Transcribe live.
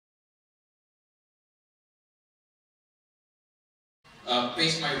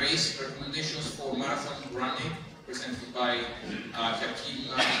Pace My Race, recommendations for marathon running, presented by Jakim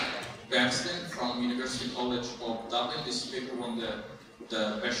Berndsen from University College of Dublin. This paper won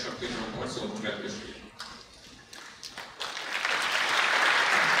the Best Short Paper Award, so congratulations.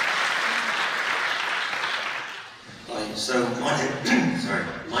 Hi, so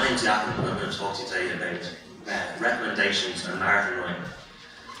my name is Jakim, and I'm going to talk to you today about recommendations and marathon running.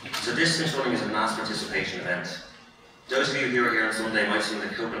 So distance running is a mass participation event. Those of you who are here on Sunday might see the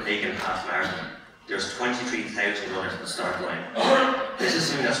Copenhagen Half Marathon. There's 23,000 runners at the start line. This is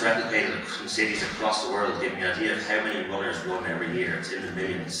something that's replicated in cities across the world, giving you an idea of how many runners run every year. It's in the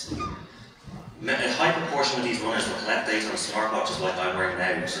millions. A high proportion of these runners will collect data on smartwatches like I'm wearing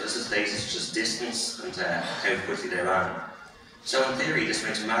now. So this is data such as distance and how quickly they ran. So in theory, this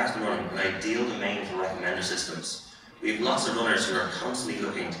makes marathon running an ideal domain for recommender systems. We have lots of runners who are constantly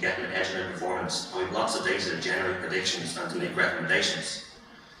looking to get an edge in their performance, and we have lots of data to generate predictions and to make recommendations.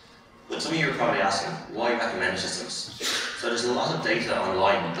 But some of you are probably asking, why recommender systems? So there's a lot of data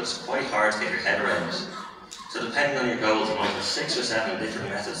online, but it's quite hard to get your head around it. So depending on your goals, you might have 6 or 7 different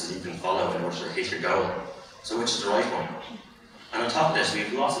methods that you can follow in order to hit your goal. So which is the right one? And on top of this, we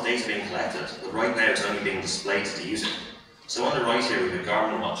have lots of data being collected, but right now it's only being displayed to the user. So on the right here, we have a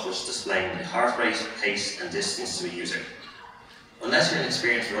Garmin watch which is displaying the heart rate, pace and distance to a user. Unless you're an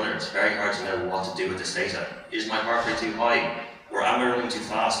experienced runner, it's very hard to know what to do with this data. Is my heart rate too high? Or am I running too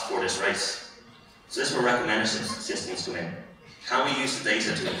fast for this race? So this is where recommender systems come in. Can we use the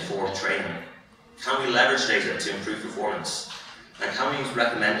data to inform training? Can we leverage data to improve performance? And can we use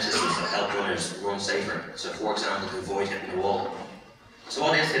recommender systems that help runners run safer? So for example, to avoid hitting the wall. So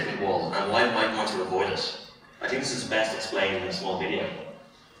what is hitting the wall and why might we want to avoid it? I think this is best explained in a small video.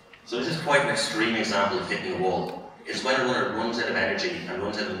 So this is quite an extreme example of hitting the wall. It's when a runner runs out of energy and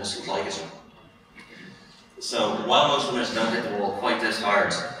runs out of muscle glycogen. So while most runners don't hit the wall quite this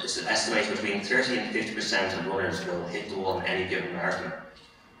hard, it's estimated between 30 and 50% of runners will hit the wall in any given marathon.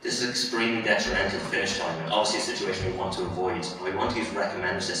 This is extremely detrimental to finish time, and obviously a situation we want to avoid. And we want to use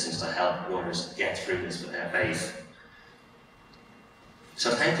recommender systems to help runners get through this phase. So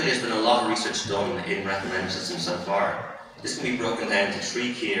thankfully there's been a lot of research done in recommender systems so far. This can be broken down into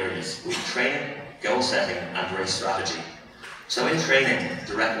 3 key areas: with training, goal setting and race strategy. So in training,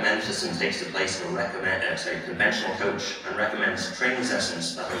 the recommender system takes the place of a conventional coach and recommends training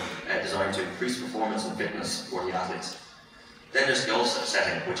sessions that are designed to increase performance and fitness for the athletes. Then there's goal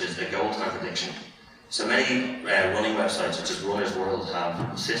setting, which is a goal time prediction. So many running websites such as Runner's World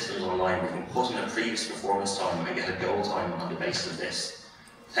have systems online where you can put in a previous performance time and get a goal time on the basis of this.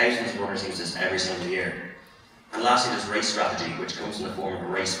 Thousands of runners use this every single year. And lastly, there's race strategy, which comes in the form of a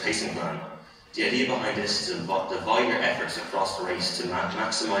race pacing plan. The idea behind this is to divide your efforts across the race to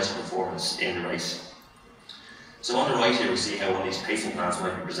maximise your performance in the race. So on the right here, we see how one of these pacing plans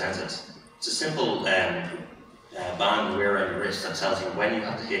might be presented. It's a simple band you wear around your wrist that tells you when you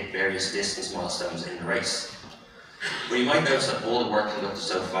have to hit various distance milestones in the race. But you might notice that all the work we've looked at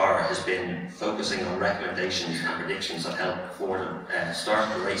so far has been focusing on recommendations and predictions that help before the start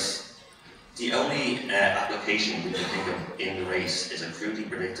of the race. The only application we can think of in the race is a crudely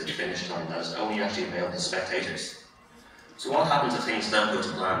predicted finish time that is only actually available to spectators. So what happens if things don't go to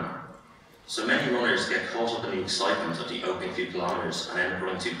plan? So many runners get caught up in the excitement of the opening few kilometres and end up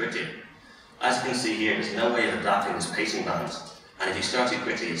running too quickly. As you can see here, there's no way of adapting this pacing band, and if you start too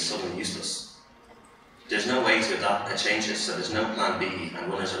quickly, it's suddenly useless. There's no way to adapt and change this, so there's no plan B,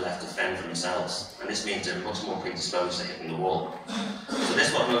 and runners are left to fend for themselves, and this means they're much more predisposed to hitting the wall. So this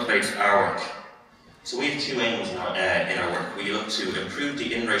is what motivates our work. So we have 2 aims in our work. We look to improve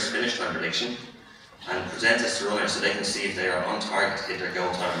the in-race finish time prediction, and present this to runners so they can see if they are on target to hit their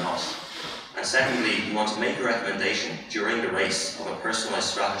goal time or not. And secondly, we want to make a recommendation during the race of a personalised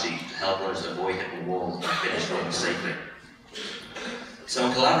strategy to help runners avoid hitting the wall and finish running safely. So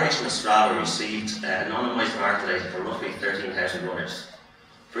in collaboration with Strava, we received anonymised market data for roughly 13,000 runners.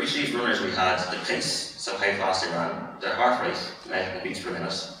 For each of these runners we had the pace, so how fast they ran, their heart rate, measured in beats per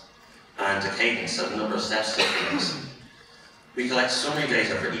minute, and the cadence, so the number of steps per minute. We collect summary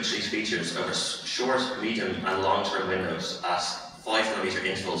data for each of these features over short, medium and long-term windows at 5-kilometre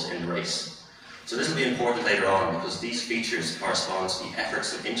intervals in the race. So this will be important later on because these features correspond to the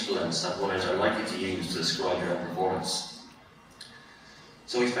efforts and interval lengths that runners are likely to use to describe their own performance.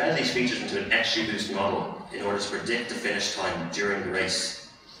 So we fed these features into an XGBoost model in order to predict the finish time during the race.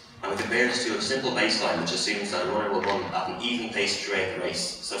 And we compare this to a simple baseline which assumes that a runner will run at an even pace throughout the race.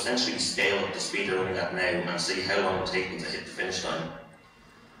 So essentially we scale up the speed they're running at now and see how long it will take them to hit the finish time.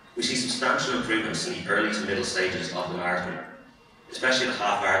 We see substantial improvements in the early to middle stages of the marathon, especially the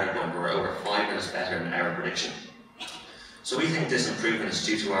half marathon point where we're over 5 minutes better than our prediction. So we think this improvement is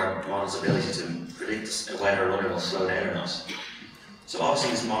due to our model's ability to predict whether a runner will slow down or not. So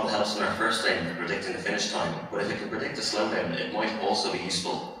obviously this model helps in our first aim of predicting the finish time, but if it can predict the slowdown, it might also be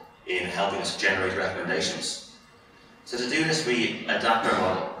useful in helping us generate recommendations. So to do this, we adapt our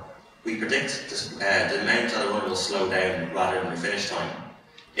model. We predict the amount that a runner will slow down rather than the finish time.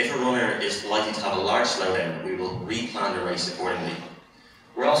 If a runner is likely to have a large slowdown, we will replan the race accordingly.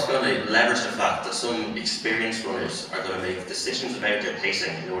 We're also going to leverage the fact that some experienced runners are going to make decisions about their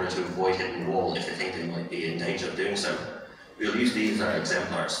pacing in order to avoid hitting the wall if they think they might be in danger of doing so. We'll use these as our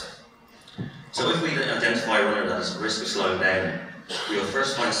exemplars. So if we identify a runner that is at risk of slowing down, we will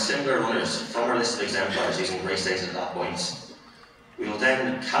first find similar runners from our list of exemplars using race data at that point. We will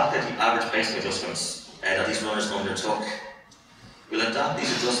then calculate the average pacing adjustments that these runners undertook. We'll adapt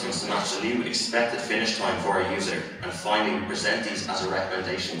these adjustments to match the new expected finish time for our user, and finally we present these as a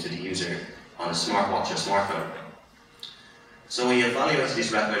recommendation to the user on a smartwatch or smartphone. So we evaluate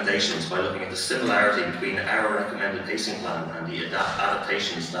these recommendations by looking at the similarity between our recommended pacing plan and the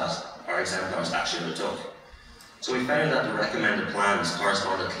adaptations that our exemplars actually undertook. So we found that the recommended plans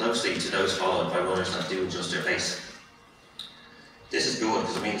corresponded closely to those followed by runners that do adjust their pace. This is good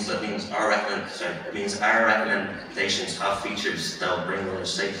because it means our recommendations have features that will bring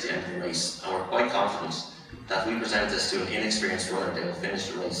runners safely to the end of the race, and we're quite confident that if we present this to an inexperienced runner, they will finish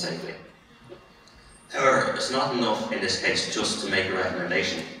the race safely. However, it's not enough in this case just to make a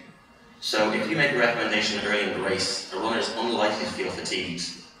recommendation. So if you make a recommendation early in the race, a runner is unlikely to feel fatigued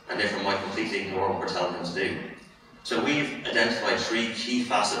and therefore might completely ignore what we're telling them to do. So we've identified 3 key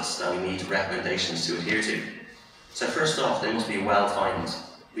facets that we need recommendations to adhere to. So first off, they must be well timed.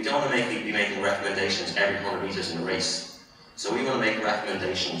 We don't want to be making recommendations every 100 metres in a race. So we want to make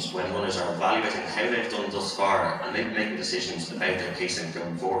recommendations when runners are evaluating how they've done thus far and maybe making decisions about their pacing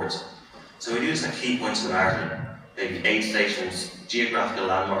going forward. So we do this at key points in the marathon, maybe aid stations, geographical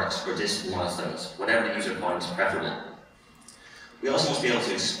landmarks, or distance milestones, whatever the user finds preferable. We also must be able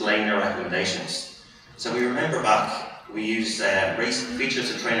to explain our recommendations. So we remember back, we use race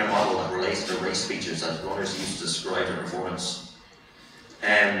features to train our model that relates to race features that runners use to describe their performance.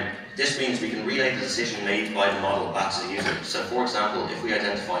 This means we can relay the decision made by the model back to the user. So for example, if we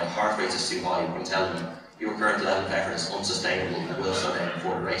identify a heart rate is too high, we can tell them your current level of effort is unsustainable and will slow down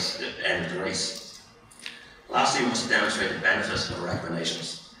before the end of the race. Lastly, we must demonstrate the benefits of our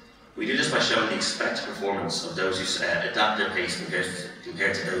recommendations. We do this by showing the expected performance of those who adapt their pace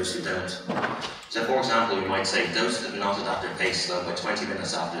compared to those who don't. So for example, we might say those who did not adapt their pace slowed by 20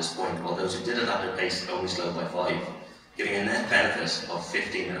 minutes after this point, while those who did adapt their pace only slowed by 5, giving a net benefit of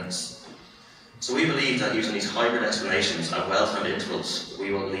 15 minutes. So we believe that using these hybrid explanations at well-timed intervals,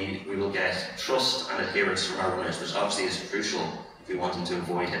 we will get trust and adherence from our runners, which obviously is crucial if we want them to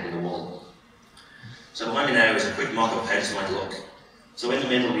avoid hitting the wall. So behind me now is a quick mock-up of how this might look. So in the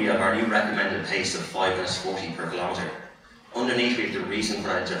middle we have our new recommended pace of 5 minutes 40 per kilometre. Underneath we have the reason for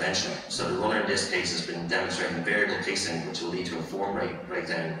our intervention. So the runner in this case has been demonstrating variable pacing, which will lead to a form rate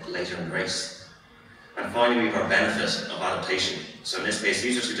breakdown later in the race. And finally we have our benefit of adaptation. So in this case,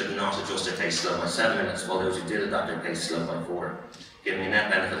 users who did not adjust their pace slowed by 7 minutes, while those who did adapt their pace slowed by 4, giving a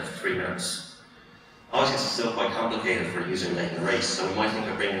net benefit of 3 minutes. Obviously this is still quite complicated for a user late in the race, so we might think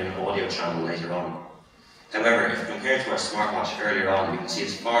of bringing in an audio channel later on. However, if compared to our smartwatch earlier on, we can see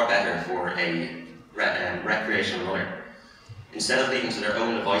it's far better for a recreational runner. Instead of leaving to their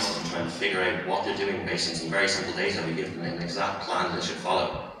own devices and trying to figure out what they're doing based on some very simple data, we give them an exact plan they should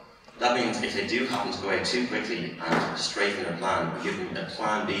follow. That means if they do happen to go out too quickly and stray from their plan, we give them a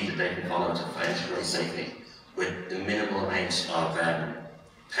plan B that they can follow to finish the race safely, with the minimal amount of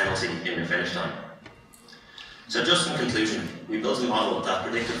penalty in their finish time. So just in conclusion, we built a model that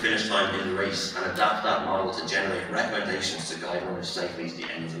predicted finish time in the race and adapted that model to generate recommendations to guide runners safely to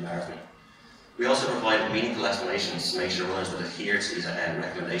the end of the marathon. We also provided meaningful explanations to make sure runners would adhere to these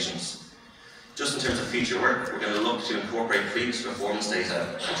recommendations. Just in terms of future work, we're going to look to incorporate previous performance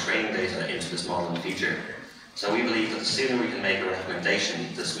data and training data into this model in the future. So we believe that the sooner we can make a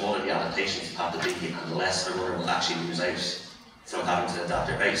recommendation, the smaller the adaptations have to be and the less a runner will actually lose out from having to adapt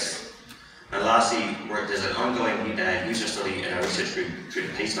their pace. And lastly, there's an ongoing user study in our research group through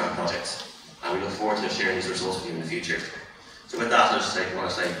the PaceMan project, and we look forward to sharing these results with you in the future. So with that, I just want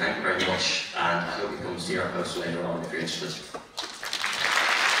to say thank you very much, and I hope you come see our post later on if you're interested.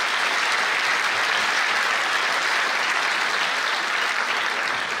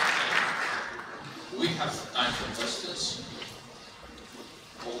 We have time for questions.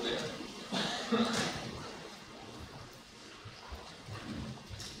 All there.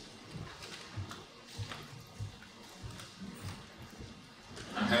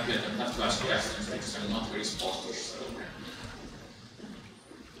 I'm happy I don't have have to ask questions because I'm not very sporty. So.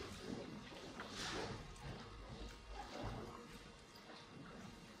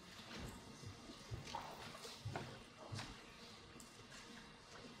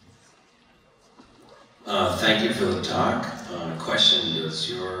 Thank you for the talk. Question, does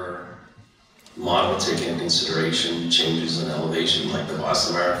your model take into consideration changes in elevation like the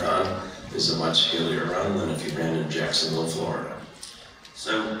Boston Marathon? Is a much hillier run than if you ran in Jacksonville, Florida?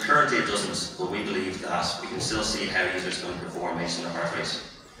 So currently it doesn't, but we believe that we can still see how users are going to perform based on their heart rate.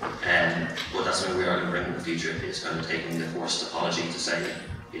 But that's something we are going to bring in the future, is kind of taking the course topology to say,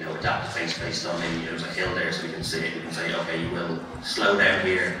 you know, adapt the face based on maybe there's a hill there, so we can see it, we can say, okay, you will slow down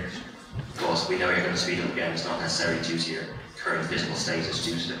here, but we know you're going to speed up again. It's not necessarily due to your current physical state, it's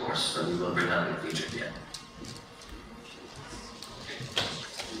due to the course, so we will bring that in the future, yeah.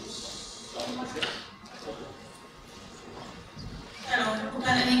 Hello, do you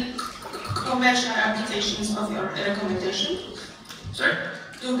plan any commercial applications of your recommendation? Sorry?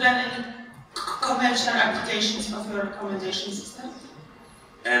 Do you plan any commercial applications of your recommendation system?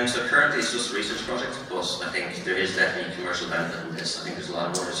 So currently it's just a research project, but I think there is definitely commercial benefit in this. I think there's a lot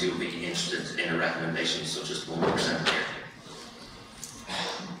of runners who would be interested in a recommendation such as 1% here.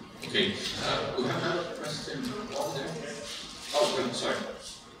 Okay, we have another question over there. Oh, wait, sorry.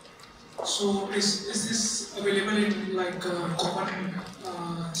 So is this available in like common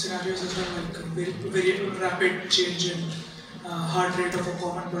scenarios as well, like very rapid change in heart rate of a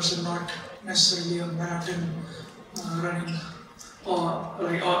common person, not necessarily a marathon running,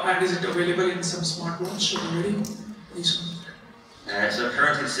 and is it available in some smartwatch already? So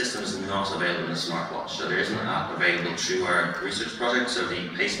currently the system is not available in a smartwatch, so there isn't an app available through our research project. So the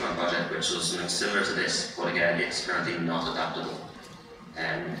Paceman project, which was something similar to this, but again it's currently not adaptable.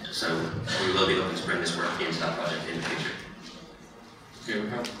 So we will be looking to bring this work into that project in the future. Okay, we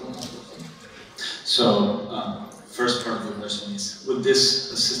have one more question. So, first part of the question is, would a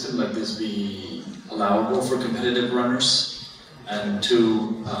system like this be allowable for competitive runners? And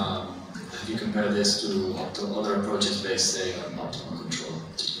two, have you compared this to other approaches based, say, on optimal control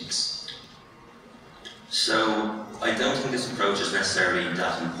techniques? So I don't think this approach is necessarily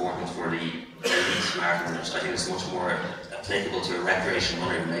that important for the elite marathoners. I think it's much more applicable to a recreational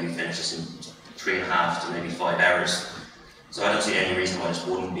runner who maybe finishes in 3.5 to maybe 5 hours. So I don't see any reason why this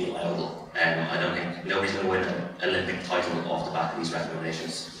wouldn't be allowable. I don't think nobody's going to win an Olympic title off the back of these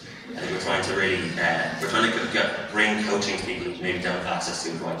recommendations. I think we're trying to really, bring coaching to people who maybe don't have access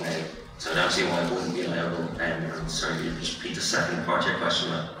to it right now. So I don't see why it wouldn't be allowable. Sorry, you just repeat the second part of your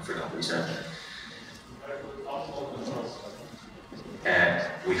question. I forgot what you said.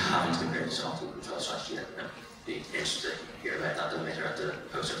 We haven't compared this to optimal control strategy yet. No. Be interested to hear about that later at the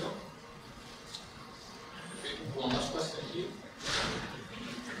poster club. Okay, one last question here.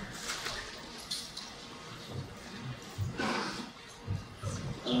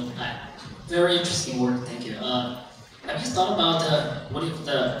 Hi. Very interesting work, thank you. Have you thought about what if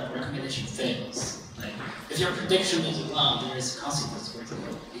the recommendation fails? Like, if your prediction is wrong, there is a consequence for it.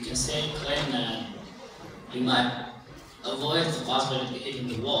 You can say, claim that you might avoid the possibility of hitting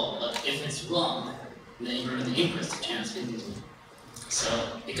the wall, but if it's wrong, then you're going to increase the chance of hitting the wall. So,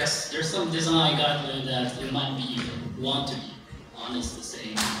 because there's some design guideline that you might want to be honest to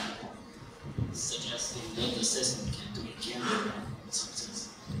say, suggesting what the system can do, it can do in some sense.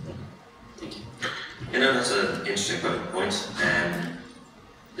 Thank you. You know, that's an interesting point.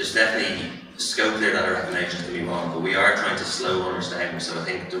 There's definitely scope there that our recommendations can be wrong, but we are trying to slow runners down, so I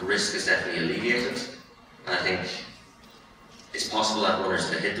think the risk is definitely alleviated. And I think it's possible that runners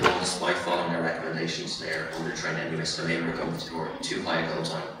that hit the wall despite following their recommendations, they're undertrained anyway, so they may become too high a goal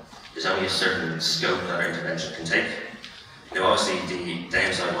time. There's only a certain scope that our intervention can take. Now obviously the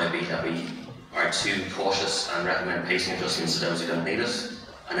downside might be that we are too cautious and recommend pacing adjustments to those who don't need it,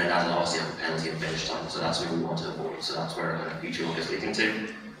 and then that'll obviously have a penalty in finish time, so that's what we want to avoid. So that's where our future work is leading to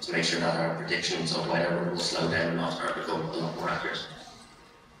make sure that our predictions of whether we will slow down or not are becoming a lot more accurate.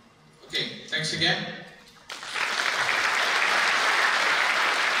 Okay, thanks again.